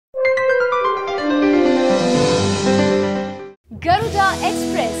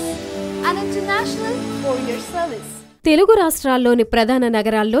Express, an international courier service. Telugu రాష్ట్రాల్లోని ప్రధాన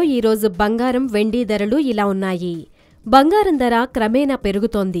నగరాల్లో ఈ రోజు బంగారం వెండి ధరలు ఇలా ఉన్నాయి. బంగారం ధర క్రమేణా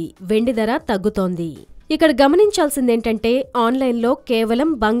పెరుగుతోంది, వెండి ధర తగ్గుతోంది. ఇక్కడ గమనించాల్సిందేంటంటే ఆన్లైన్లో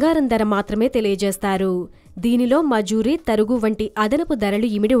కేవలం బంగారం ధర మాత్రమే తెలియజేస్తారు. దీనిలో మజూరీ, తరుగు వంటి అదనపు ధరలు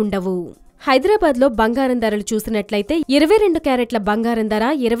ఇమిడి ఉండవు. హైదరాబాద్లో బంగారం ధరలు చూసినట్లయితే 22 క్యారెట్ల బంగారం ధర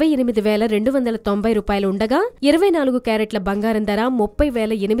 28,290 రూపాయలు ఉండగా 24 క్యారెట్ల బంగారం ధర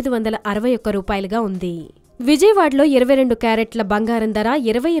 30,861 రూపాయలుగా ఉంది. విజయవాడలో 22 క్యారెట్ల బంగారం ధర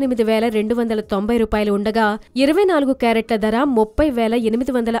 28,290 రూపాయలు ఉండగా 24 క్యారెట్ల ధర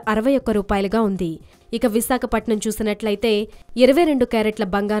 30,861 రూపాయలుగా ఉంది. ఇక విశాఖపట్నం చూసినట్లయితే 22 క్యారెట్ల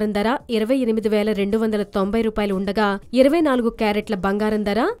బంగారం ధర 28,290 రూపాయలు ఉండగా 24 క్యారెట్ల బంగారం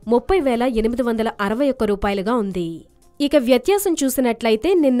ధర 30,861 రూపాయలుగా ఉంది. ఇక వ్యత్యాసం చూసినట్లయితే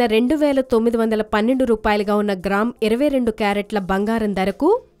నిన్న 2,912 రూపాయలుగా ఉన్న గ్రామ్ 22 క్యారెట్ల బంగారం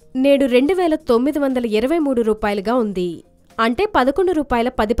ధరకు నేడు 2,923 రూపాయలుగా ఉంది. అంటే 11 రూపాయల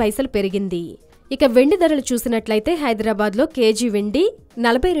 10 పైసలు పెరిగింది. ఇక వెండి ధరలు చూసినట్లయితే హైదరాబాద్లో కేజీ వెండి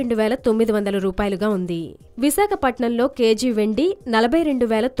 42,900 రూపాయలుగా ఉంది. విశాఖపట్నంలో కేజీ వెండి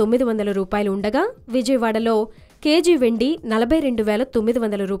 42,900 రూపాయలు ఉండగా విజయవాడలో కేజీ వెండి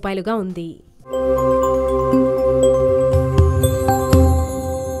 42,900 రూపాయలుగా ఉంది.